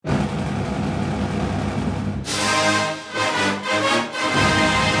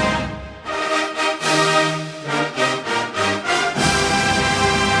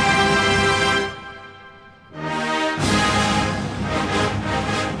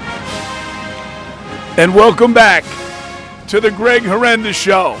And welcome back to the Greg Herenda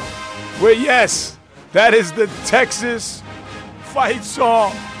Show, where, yes, that is the Texas fight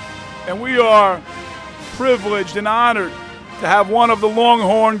song. And we are privileged and honored to have one of the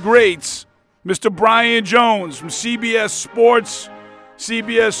Longhorn greats, Mr. Brian Jones from CBS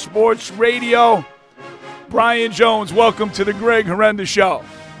Sports Radio. Brian Jones, welcome to the Greg Herenda Show.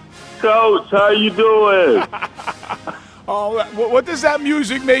 Coach, how you doing? Oh, what does that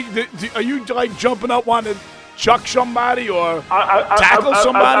music make? Are you like jumping up wanting to chuck somebody or tackle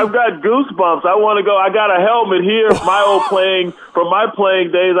somebody? I've got goosebumps. I want to go. I got a helmet here from my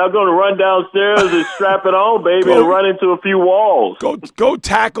playing days. I'm going to run downstairs and strap it on, baby, and run into a few walls. Go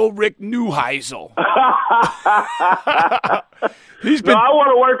tackle Rick Neuheisel. I want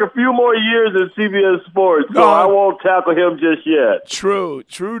to work a few more years in CBS Sports, so I won't tackle him just yet. True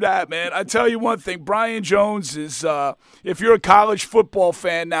that, man. I tell you one thing, Brian Jones is, if you're a college football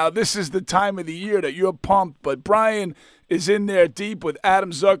fan now, this is the time of the year that you're pumped, but Brian is in there deep with Adam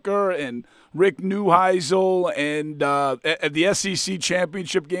Zucker and Rick Neuheisel, and the SEC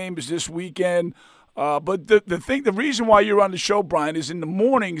championship game is this weekend. But the reason why you're on the show, Brian, is in the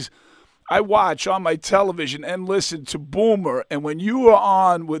mornings I watch on my television and listen to Boomer, and when you were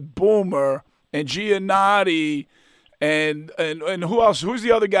on with Boomer and Gianotti and who else? Who's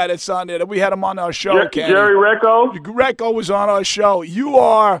the other guy that's on there that we had him on our show? Jerry Recco. Recco was on our show.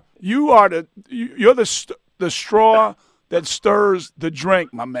 You're the straw that stirs the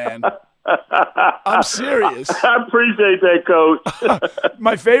drink, my man. I'm serious. I appreciate that, Coach.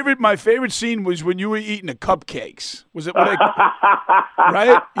 My favorite scene was when you were eating the cupcakes. Was it right?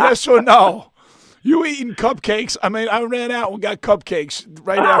 Yes or no? You were eating cupcakes. I mean, I ran out and got cupcakes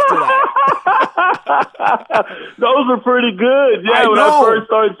right after that. Those were pretty good. Yeah, when I first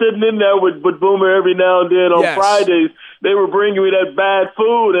started sitting in there with Boomer every now and then on Fridays, they were bringing me that bad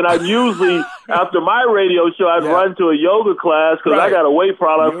food, and I'd usually, after my radio show, I'd run to a yoga class because I got a weight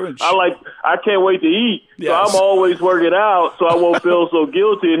problem. I can't wait to eat, so I'm always working out so I won't feel so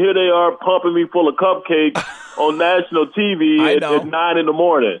guilty. And here they are pumping me full of cupcakes on national TV at 9 in the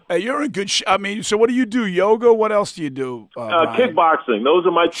morning. Hey, you're in good I mean, so what do you do? Yoga? What else do you do? Kickboxing. Those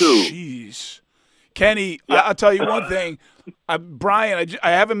are my two. Jeez. Kenny, I'll tell you one thing. Brian,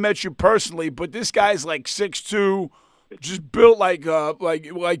 I haven't met you personally, but this guy's like 6'2", just built like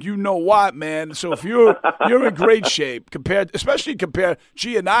you know what, man. So if you're in great shape especially compared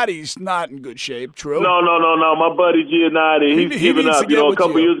Gianotti's not in good shape, true? No. My buddy Gianotti, he's given up. A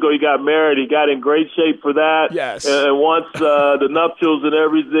couple years ago he got married. He got in great shape for that. Yes. And once the nuptials and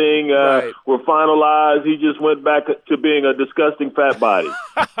everything were finalized, he just went back to being a disgusting fat body.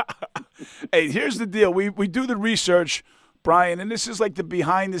 Hey, here's the deal. We do the research, Brian, and this is like the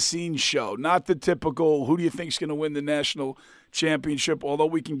behind-the-scenes show, not the typical who do you think is going to win the national championship, although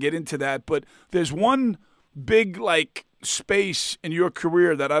we can get into that. But there's one big, space in your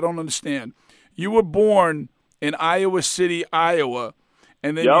career that I don't understand. You were born in Iowa City, Iowa,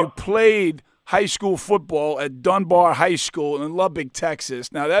 and then you played high school football at Dunbar High School in Lubbock,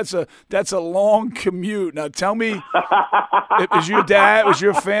 Texas. Now, that's a long commute. Now, tell me, was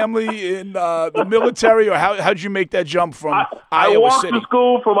your family in the military, or how'd you make that jump from Iowa City? I walked to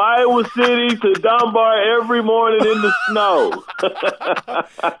school from Iowa City to Dunbar every morning in the snow.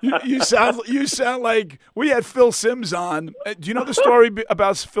 You sound like we had Phil Simms on. Do you know the story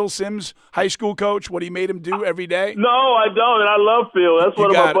about Phil Simms, high school coach, what he made him do every day? No, I don't, and I love Phil. That's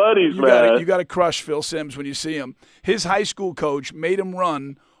one of my buddies, man. You got to crush Phil Simms when you see him. His high school coach made him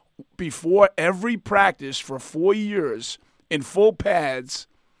run before every practice for 4 years in full pads,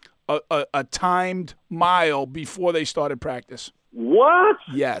 a timed mile before they started practice. What?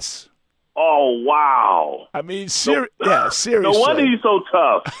 Yes. Oh, wow. I mean, seriously. No wonder he's so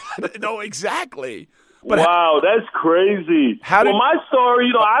tough. No, exactly. But wow, that's crazy. My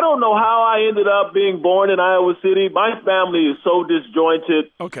story, I don't know how I ended up being born in Iowa City. My family is so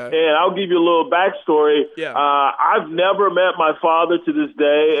disjointed. Okay. And I'll give you a little backstory. Yeah. I've never met my father to this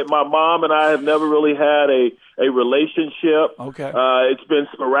day. And my mom and I have never really had a relationship. Okay. It's been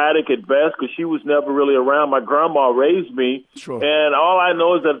sporadic at best because she was never really around. My grandma raised me. Sure. And all I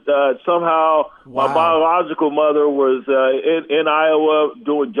know is that somehow my biological mother was in Iowa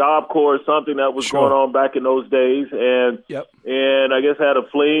doing Job Corps or something that was going on back in those days. And and I guess had a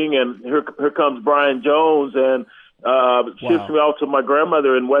fling, and here comes Brian Jones and ships me off to my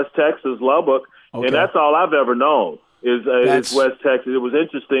grandmother in West Texas, Lubbock. Okay. And that's all I've ever known. Is West Texas. It was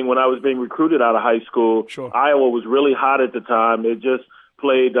interesting when I was being recruited out of high school. Sure. Iowa was really hot at the time. It just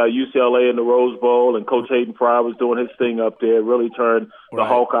played UCLA in the Rose Bowl, and Coach Hayden Fry was doing his thing up there, really turned the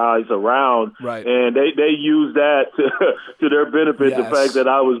Hawkeyes around. Right. And they used that to their benefit, the fact that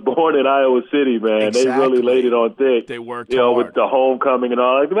I was born in Iowa City, man. Exactly. They really laid it on thick. They worked hard. With the homecoming and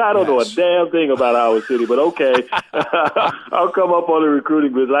all. I don't know a damn thing about Iowa City, but okay. I'll come up on the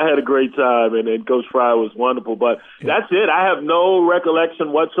recruiting visit. I had a great time, and Coach Fry was wonderful. But that's it. I have no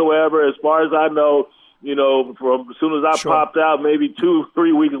recollection whatsoever. As far as I know, from as soon as I popped out, maybe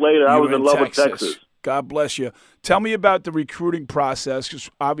 2-3 weeks later, I was in love with Texas. God bless you. Tell me about the recruiting process,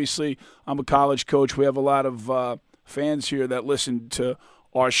 because obviously I'm a college coach. We have a lot of fans here that listen to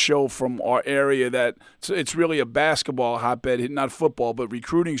our show from our area. That it's really a basketball hotbed, not football, but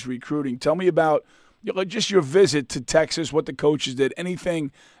recruiting's recruiting. Tell me about just your visit to Texas, what the coaches did,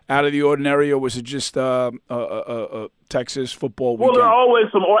 anything out of the ordinary, or was it just Texas football weekend? Well, there are always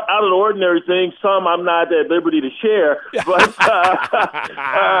some out of the ordinary things. Some I'm not at liberty to share, but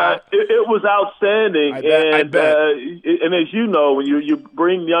it was outstanding. I bet. And as you know, when you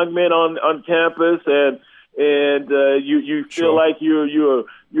bring young men on campus and you feel like you're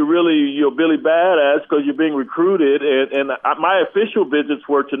Billy Badass because you're being recruited. And my official visits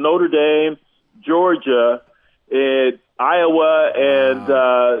were to Notre Dame, Georgia, and Iowa, and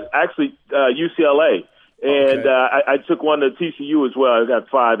actually UCLA. And I took one to TCU as well. I got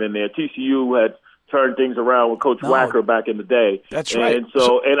 5 in there. TCU had turned things around with Coach Wacker back in the day. That's right. And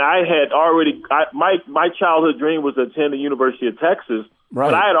so I had already my childhood dream was to attend the University of Texas. Right.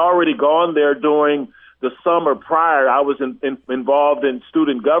 But I had already gone there during the summer prior. I was involved in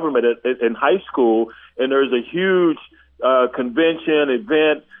student government in high school, and there's a huge convention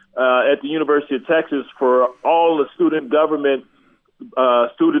event at the University of Texas for all the student government,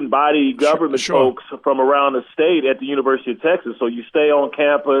 student body government folks from around the state at the University of Texas. So you stay on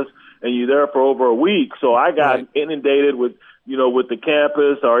campus and you're there for over a week. So I got inundated with the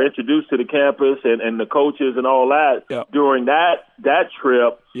campus, or introduced to the campus and the coaches and all that during that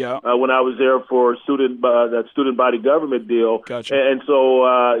trip. When I was there for that student body government deal. Gotcha. And so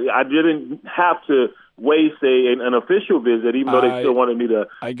I didn't have to waste an official visit, even though they still wanted me to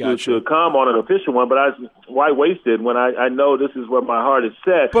come on an official one. But why waste it when I know this is where my heart is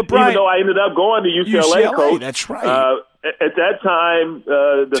set? But Brian, even though I ended up going to UCLA, coach. That's right. At that time,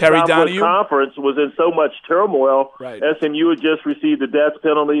 the Southwest Conference was in so much turmoil. Right. SMU had just received the death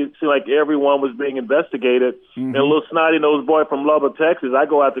penalty. It seemed like everyone was being investigated. And a little snotty-nosed boy from Lubbock, Texas, I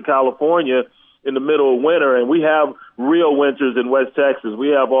go out to California in the middle of winter, and we have real winters in West Texas. We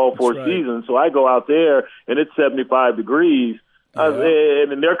have all 4 seasons. So I go out there, and it's 75 degrees.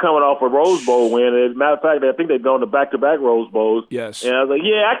 And they're coming off a Rose Bowl win. As a matter of fact, I think they've gone to back-to-back Rose Bowls. Yes. And I was like,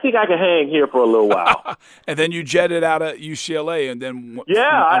 I think I can hang here for a little while. And then you jetted out of UCLA, and then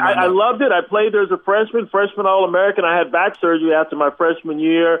I loved it. I played there as a freshman All-American. I had back surgery after my freshman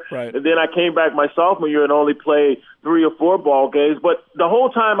year, and then I came back my sophomore year and only played 3 or 4 ball games. But the whole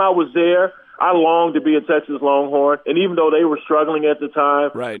time I was there, I longed to be a Texas Longhorn, and even though they were struggling at the time,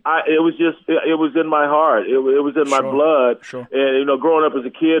 it was in my heart. It was in my blood. Sure. And growing up as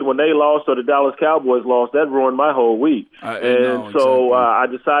a kid, when they lost or the Dallas Cowboys lost, that ruined my whole week. I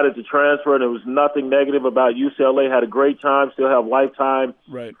decided to transfer, and it was nothing negative about UCLA. Had a great time. Still have lifetime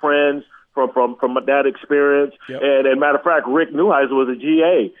friends from that experience. And matter of fact, Rick Neuheisel was a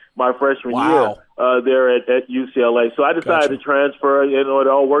GA my freshman year there at UCLA. So I decided to transfer. It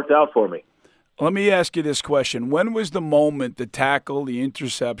all worked out for me. Let me ask you this question. When was the moment, the tackle, the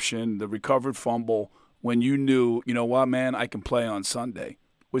interception, the recovered fumble, when you knew, what, man, I can play on Sunday?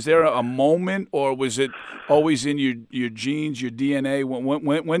 Was there a moment, or was it always in your genes, your DNA?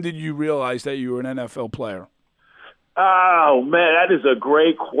 When did you realize that you were an NFL player? Oh, man, that is a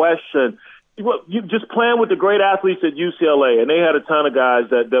great question. You just playing with the great athletes at UCLA, and they had a ton of guys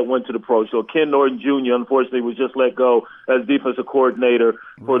that went to the pros. So Ken Norton Jr., unfortunately, was just let go as defensive coordinator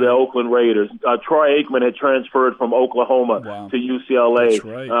for the Oakland Raiders. Troy Aikman had transferred from Oklahoma to UCLA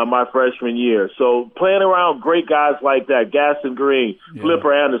my freshman year. So playing around great guys like that, Gaston Green,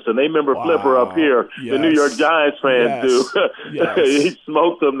 Flipper Anderson. They remember Flipper up here, the New York Giants fans do. He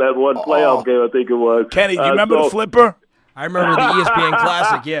smoked them that one playoff game, I think it was. Kenny, do you remember the Flipper? I remember the ESPN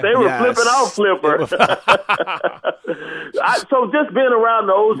Classic, They were flipping out Flipper. So just being around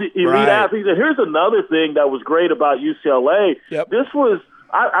those elite athletes. And here's another thing that was great about UCLA. This was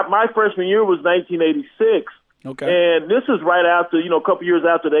my freshman year was 1986. Okay. And this is right after, a couple years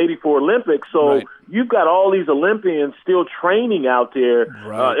after the 84 Olympics. So you've got all these Olympians still training out there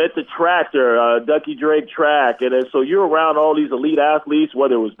at the track there, Ducky Drake track. And so you're around all these elite athletes,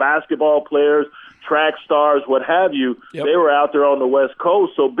 whether it was basketball players, track stars, what have you. Yep. They were out there on the West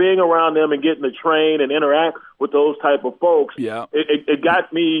Coast. So being around them and getting to train and interact with those type of folks, it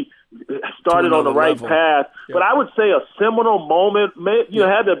got me started on the right path. Yep. But I would say a seminal moment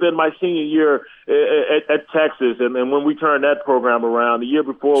had to have been my senior year at Texas, and when we turned that program around. The year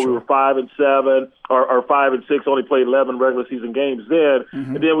before, we were 5-7 or 5-6, only played 11 regular season games then,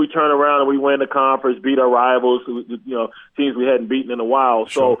 and then we turned around and we win the conference, beat our rivals, teams we hadn't beaten in a while.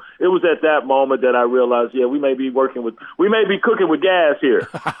 So it was at that moment that I realized, we may be cooking with gas here.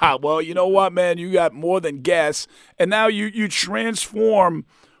 Well, you know what, man? You got more than gas, and now you transform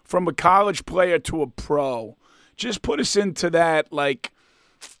from a college player to a pro. Just put us into that,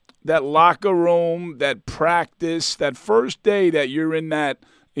 that locker room, that practice, that first day that you're in the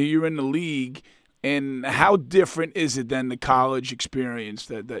league, and how different is it than the college experience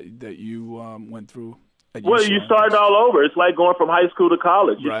that you went through? Well, you start all over. It's like going from high school to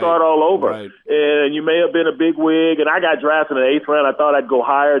college. You start all over. Right. And you may have been a big wig, and I got drafted in the 8th round. I thought I'd go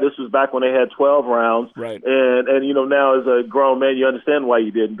higher. This was back when they had 12 rounds. Right. And now as a grown man, you understand why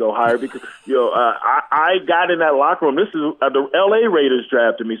you didn't go higher because, I got in that locker room. This is the L.A. Raiders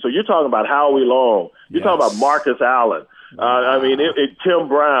drafted me. So you're talking about Howie Long. You're talking about Marcus Allen. Tim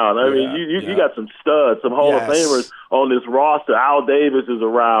Brown. You got some studs, some Hall of Famers on this roster. Al Davis is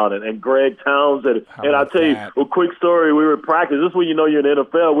around, and Greg Townsend. And I'll tell you a quick story. We were at practice. This is when you know you're in the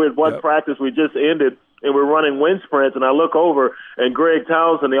NFL. We had one practice we just ended, and we're running wind sprints, and I look over, and Greg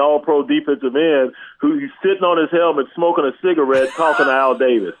Townsend, the all-pro defensive end, who's sitting on his helmet smoking a cigarette talking to Al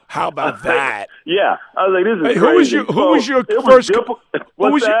Davis. How about that? Yeah. I was like, this is crazy. Who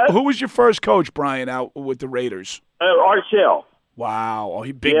was your first coach, Brian, out with the Raiders? Art Shell. Wow. Oh,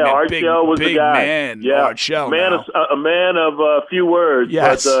 Art Shell was the guy. Man. Yeah. Art Shell. A man of a few words,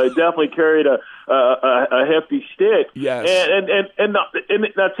 but definitely carried a hefty stick. Yes. And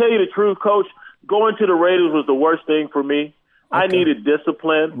I'll tell you the truth, Coach, going to the Raiders was the worst thing for me. Okay. I needed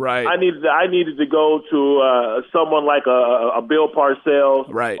discipline. Right. I needed to go to someone like a Bill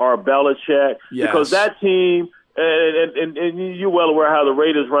Parcells or a Belichick because that team. And you're well aware how the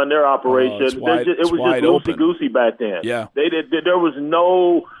Raiders run their operation. It was just loosey-goosey back then. Yeah. There was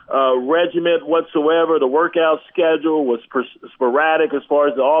no regiment whatsoever. The workout schedule was sporadic as far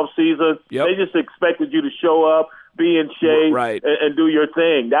as the off-season. Yep. They just expected you to show up, be in shape, and do your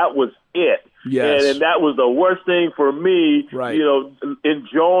thing. That was it. Yes. And that was the worst thing for me,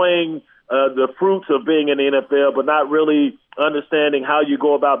 enjoying the fruits of being in the NFL, but not really understanding how you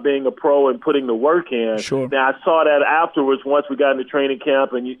go about being a pro and putting the work in. Sure. Now, I saw that afterwards once we got into training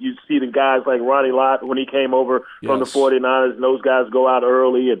camp, and you see the guys like Ronnie Lott when he came over from the 49ers, and those guys go out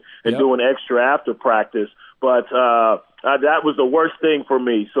early and do an extra after practice. But that was the worst thing for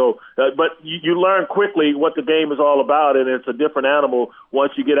me. So, but you learn quickly what the game is all about, and it's a different animal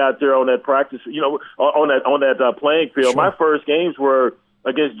once you get out there on that practice, on that playing field. Sure. My first games were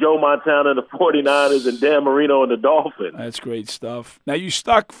against Joe Montana and the 49ers and Dan Marino and the Dolphins. That's great stuff. Now, you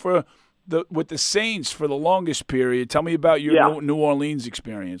stuck with the Saints for the longest period. Tell me about your New Orleans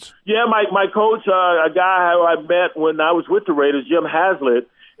experience. Yeah, my coach, a guy who I met when I was with the Raiders, Jim Haslett,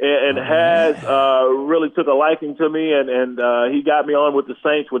 and really took a liking to me, and he got me on with the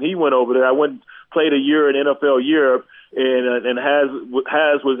Saints when he went over there. I went and played a year in NFL Europe, and Has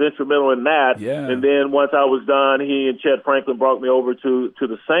was instrumental in that. Yeah. And then once I was done, he and Chet Franklin brought me over to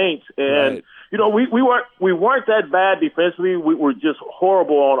the Saints, and we weren't that bad defensively. We were just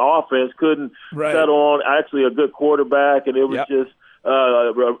horrible on offense. Couldn't settle on actually a good quarterback, and it was just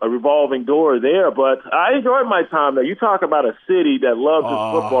a revolving door there. But I enjoyed my time there. You talk about a city that loves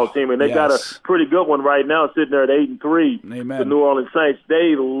its football team, and they got a pretty good one right now, sitting there at 8-3. Amen. The New Orleans Saints.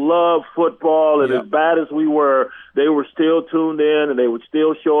 They love football, and as bad as we were, they were still tuned in, and they would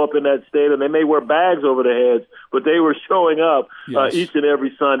still show up in that stadium. They may wear bags over their heads, but they were showing up each and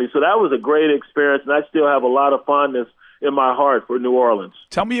every Sunday. So that was a great experience, and I still have a lot of fondness in my heart for New Orleans.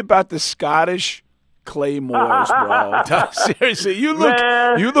 Tell me about the Scottish Claymores, bro. Seriously, you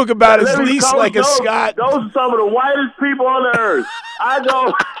look about as least like a Scot. Those are some of the whitest people on the earth. I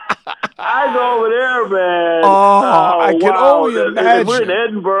go over there, man. I can only imagine. We're in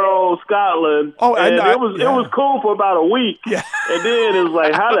Edinburgh, Scotland. And it was cool for about a week. Yeah. And then it was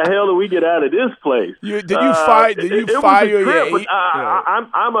like, how the hell do we get out of this place? Did you fire your eight?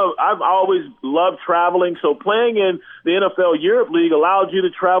 I've always loved traveling. So playing in the NFL Europe League allowed you to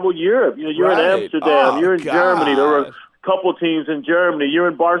travel Europe. You're in Amsterdam. You're in Germany. There were a couple teams in Germany. You're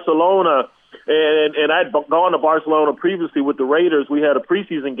in Barcelona. And I'd gone to Barcelona previously with the Raiders. We had a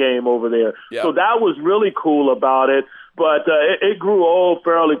preseason game over there. Yep. So that was really cool about it. but it grew old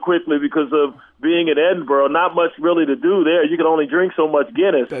fairly quickly because of being in Edinburgh. Not much really to do there. You can only drink so much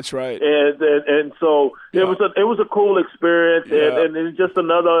Guinness. That's right. And so it was a cool experience, and it's just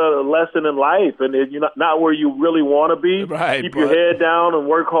another lesson in life. And you're not where you really want to be. Right, Keep your head down and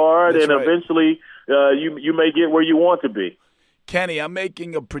work hard, and eventually you may get where you want to be. Kenny, I'm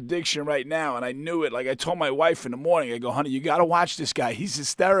making a prediction right now, and I knew it. Like I told my wife in the morning, I go, honey, you got to watch this guy. He's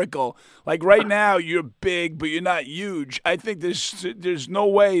hysterical. Like right now, you're big, but you're not huge. I think there's no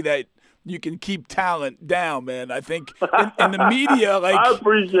way that you can keep talent down, man. I think in the media, like I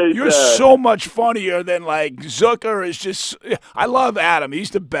appreciate you're that. so much funnier than like Zucker is just. I love Adam.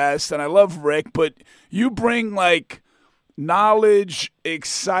 He's the best, and I love Rick, but you bring like knowledge,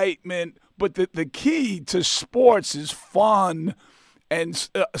 excitement. But the key to sports is fun and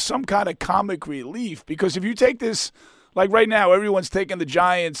some kind of comic relief. Because if you take this, like right now, everyone's taking the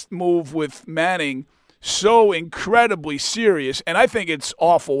Giants move with Manning so incredibly serious. And I think it's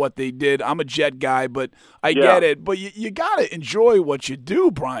awful what they did. I'm a Jet guy, but I get it. But you got to enjoy what you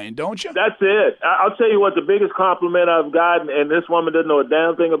do, Brian, don't you? That's it. I'll tell you what, the biggest compliment I've gotten, and this woman doesn't know a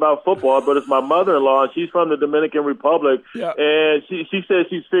damn thing about football, but it's my mother-in-law. She's from the Dominican Republic, and she says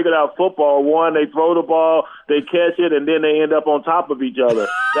she's figured out football. One, they throw the ball, they catch it, and then they end up on top of each other.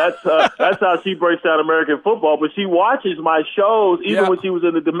 That's how she breaks down American football. But she watches my shows. Even when she was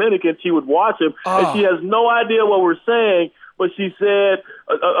in the Dominican, she would watch them, and she has no idea what we're saying. But she said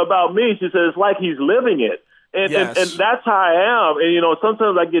about me, she said, it's like he's living it. And that's how I am. And,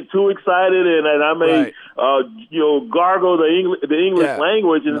 sometimes I get too excited and I may, gargle the English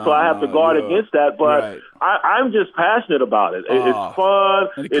language. And so I have to guard against that. But I'm just passionate about it. It's fun.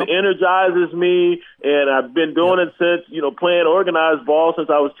 It energizes me. And I've been doing it since, playing organized ball since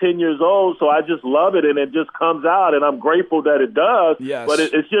I was 10 years old. So I just love it. And it just comes out. And I'm grateful that it does. Yes. But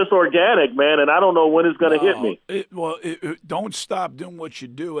it's just organic, man. And I don't know when it's going to hit me. Don't stop doing what you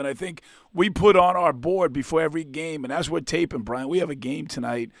do. And I think we put on our board before every game, and as we're taping, Brian, we have a game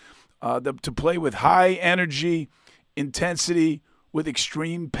tonight to play with high energy, intensity, with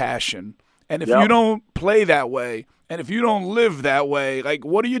extreme passion. And if you don't play that way, and if you don't live that way, like,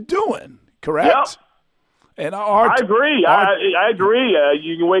 what are you doing? Correct? Yep. And I agree. I agree.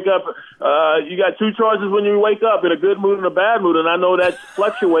 You can wake up. You got two choices when you wake up: in a good mood and a bad mood. And I know that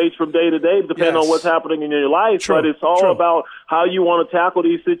fluctuates from day to day, depending on what's happening in your life. But it's all about how you want to tackle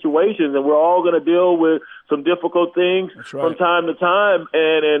these situations. And we're all going to deal with some difficult things from time to time.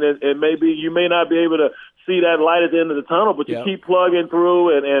 And maybe you may not be able to see that light at the end of the tunnel, but you keep plugging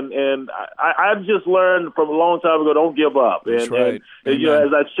through. And I've just learned from a long time ago, don't give up. And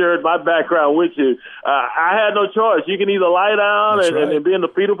as I shared my background with you, I had no choice. You can either lie down and be in the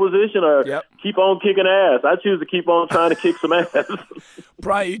fetal position or keep on kicking ass. I choose to keep on trying to kick some ass.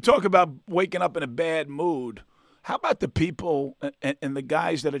 Brian, you talk about waking up in a bad mood. How about the people and the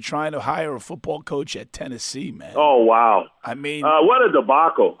guys that are trying to hire a football coach at Tennessee, man? Oh, wow. I mean, what a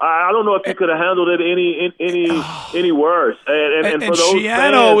debacle. I don't know if you could have handled it any worse. And for those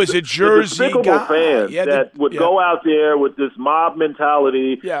Schiano fans, is a Jersey guy. Fans that would go out there with this mob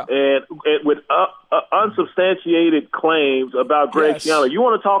mentality and with unsubstantiated claims about Greg Gianotti. You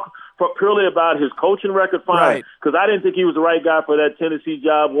want to talk purely about his coaching record, fine, because I didn't think he was the right guy for that Tennessee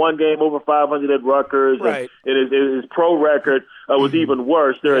job. One game over 500 at Rutgers, and his pro record was even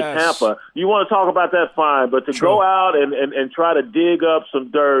worse there at Tampa. You want to talk about that, fine, but to go out and try to dig up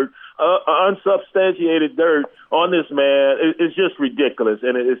some dirt, unsubstantiated dirt on this man, it's just ridiculous,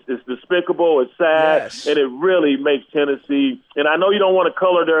 and it's despicable, it's sad, and it really makes Tennessee, and I know you don't want to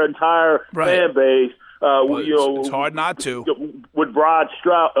color their entire fan base, it's hard not to with broad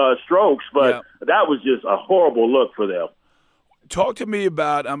strokes, but that was just a horrible look for them. Talk to me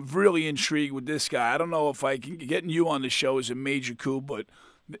about. I'm really intrigued with this guy. I don't know if I can getting you on the show is a major coup, but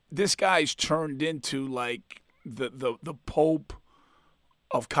this guy's turned into like the Pope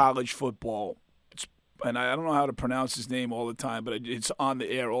of college football. And I don't know how to pronounce his name all the time, but it's on the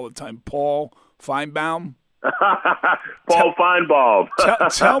air all the time. Paul Feinbaum. Paul Feinbaum.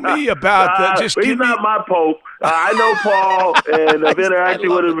 Tell me about that. He's not my Pope. I know Paul, and I've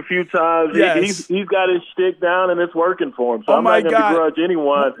interacted with him a few times. Yes. He's got his shtick down, and it's working for him. So I'm not going to begrudge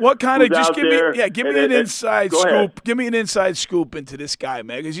anyone. What kind of just give me an inside scoop. Ahead. Give me an inside scoop into this guy,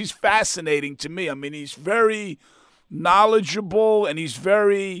 man, because he's fascinating to me. I mean, he's very knowledgeable, and he's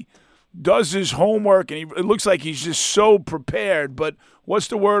does his homework, and it looks like he's just so prepared. But what's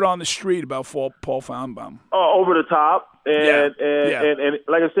the word on the street about Paul Feinbaum? Over the top. And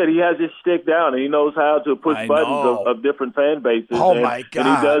like I said, he has his stick down, and he knows how to push buttons of different fan bases. Oh, my God.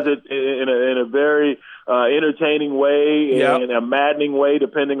 And he does it in a very entertaining way and a maddening way,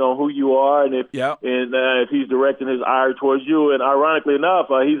 depending on who you are, and if he's directing his ire towards you. And ironically enough,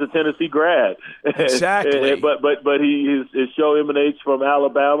 he's a Tennessee grad. Exactly. but his show emanates from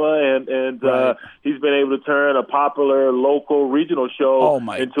Alabama, and he's been able to turn a popular local regional show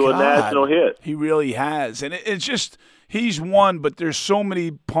into a national hit. He really has, and it's just. He's one, but there's so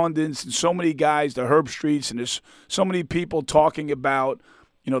many pundits and so many guys, the Herb Streets, and there's so many people talking about,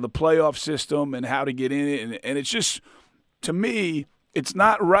 the playoff system and how to get in it. And it's just, to me, it's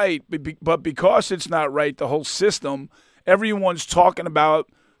not right. But because it's not right, the whole system, everyone's talking about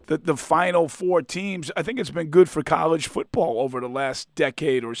the final four teams. I think it's been good for college football over the last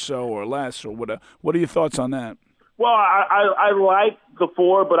decade or so or less. Or what are your thoughts on that? Well, I like the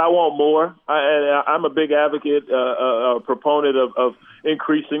four, but I want more. I'm a big advocate, a proponent of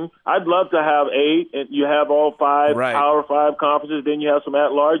increasing. I'd love to have 8, and you have all 5 Power 5 conferences. Then you have some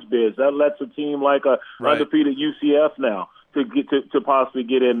at-large bids. That lets a team like a undefeated UCF now to possibly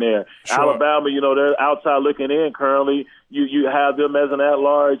get in there. Sure. Alabama, they're outside looking in currently. You have them as an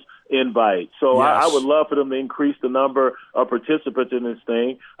at-large invite. So I would love for them to increase the number of participants in this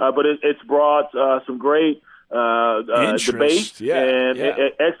thing. But it's brought some great debate and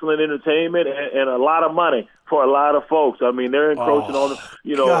excellent entertainment and a lot of money for a lot of folks. I mean, they're encroaching on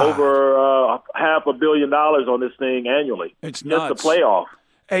over $500 million on this thing annually. It's nuts. Just the playoff.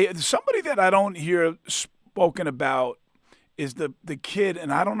 Hey, somebody that I don't hear spoken about is the kid,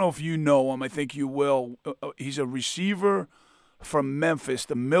 and I don't know if you know him. I think you will. He's a receiver from Memphis,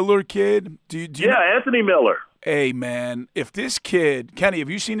 the Miller kid. Do you know? Anthony Miller. Hey, man, if this kid – Kenny, have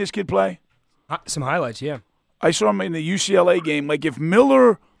you seen this kid play? Some highlights, yeah. I saw him in the UCLA game. Like, if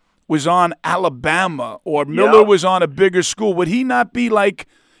Miller was on Alabama or Miller was on a bigger school, would he not be like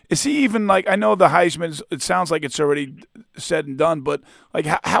 – is he even like – I know the Heisman, it sounds like it's already said and done, but, like,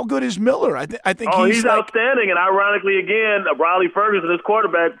 how good is Miller? I think he's outstanding. And ironically, again, Riley Ferguson, his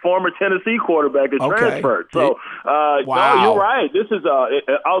quarterback, former Tennessee quarterback, is transferred. So, no, you're right. This is an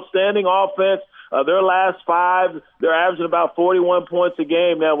outstanding offense. Their last 5, they're averaging about 41 points a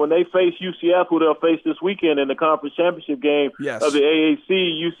game. Now, when they face UCF, who they'll face this weekend in the conference championship game of the AAC,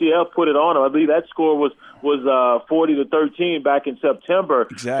 UCF put it on them. I believe that score was 40-13 back in September.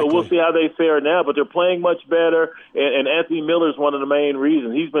 Exactly. So we'll see how they fare now. But they're playing much better, and Anthony Miller is one of the main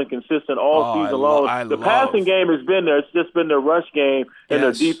reasons. He's been consistent all season long. The passing game has been there. It's just been their rush game and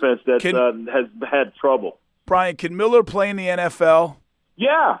their defense that has had trouble. Brian, can Miller play in the NFL?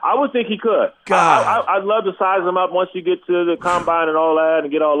 Yeah, I would think he could. I'd love to size him up once you get to the combine and all that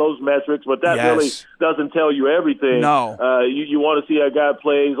and get all those metrics, but that really doesn't tell you everything. No. You want to see how a guy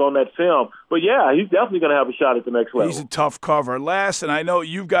plays on that film. But, yeah, he's definitely going to have a shot at the next level. He's a tough cover. Last, and I know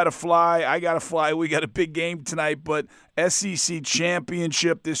you've got to fly, I got to fly. We got a big game tonight, but SEC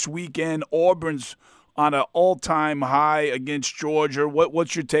championship this weekend. Auburn's on an all-time high against Georgia.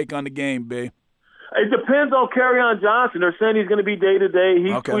 What's your take on the game, B? It depends on Kerryon Johnson. They're saying he's going to be day-to-day. He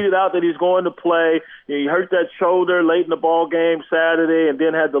tweeted out that he's going to play. He hurt that shoulder late in the ball game Saturday and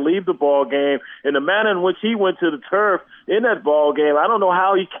then had to leave the ball game. And the manner in which he went to the turf in that ball game, I don't know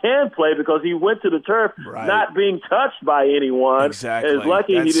how he can play because he went to the turf not being touched by anyone. Exactly. And it's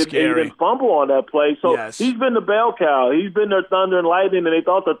lucky he didn't fumble on that play. So he's been the bell cow. He's been their thunder and lightning, and they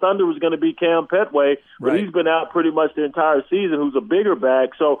thought the thunder was going to be Cam Petway, but he's been out pretty much the entire season, who's a bigger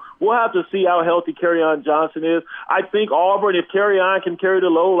back. So we'll have to see how healthy Kerryon Johnson is. I think Auburn, if Kerryon can carry the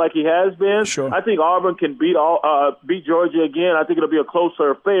load like he has been, I think Auburn can beat Georgia again. I think it'll be a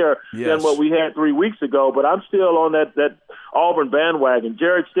closer affair than what we had 3 weeks ago. But I'm still on that Auburn bandwagon.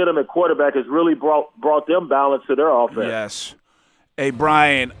 Jared Stidham at quarterback has really brought them balance to their offense. Yes. Hey,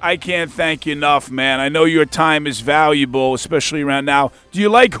 Brian, I can't thank you enough, man. I know your time is valuable, especially around now. Do you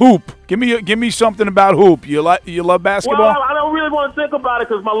like hoop? Give me something about hoop. You love basketball? Well, I don't really want to think about it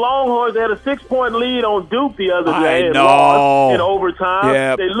because my Longhorns had a 6-point lead on Duke the other day. I know. In overtime.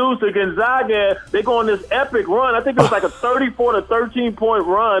 Yep. They lose to Gonzaga. They go on this epic run. I think it was like a 34 to 13-point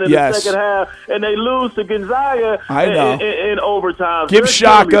run in the second half, and they lose to Gonzaga in overtime. Give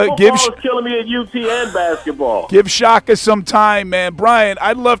Shaka. Football is killing me at UT and basketball. Give Shaka some time, man. Brian,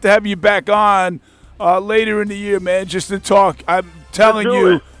 I'd love to have you back on later in the year, man, just to talk. I'm telling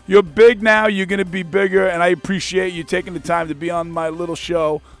you, you're big now. You're going to be bigger, and I appreciate you taking the time to be on my little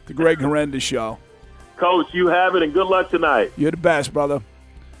show, the Greg Herenda Show. Coach, you have it, and good luck tonight. You're the best, brother.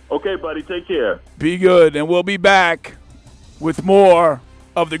 Okay, buddy. Take care. Be good, and we'll be back with more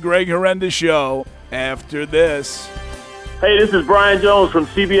of the Greg Herenda Show after this. Hey, this is Brian Jones from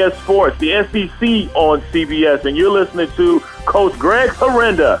CBS Sports, the SEC on CBS, and you're listening to Coach Greg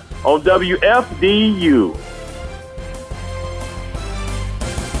Herenda on WFDU.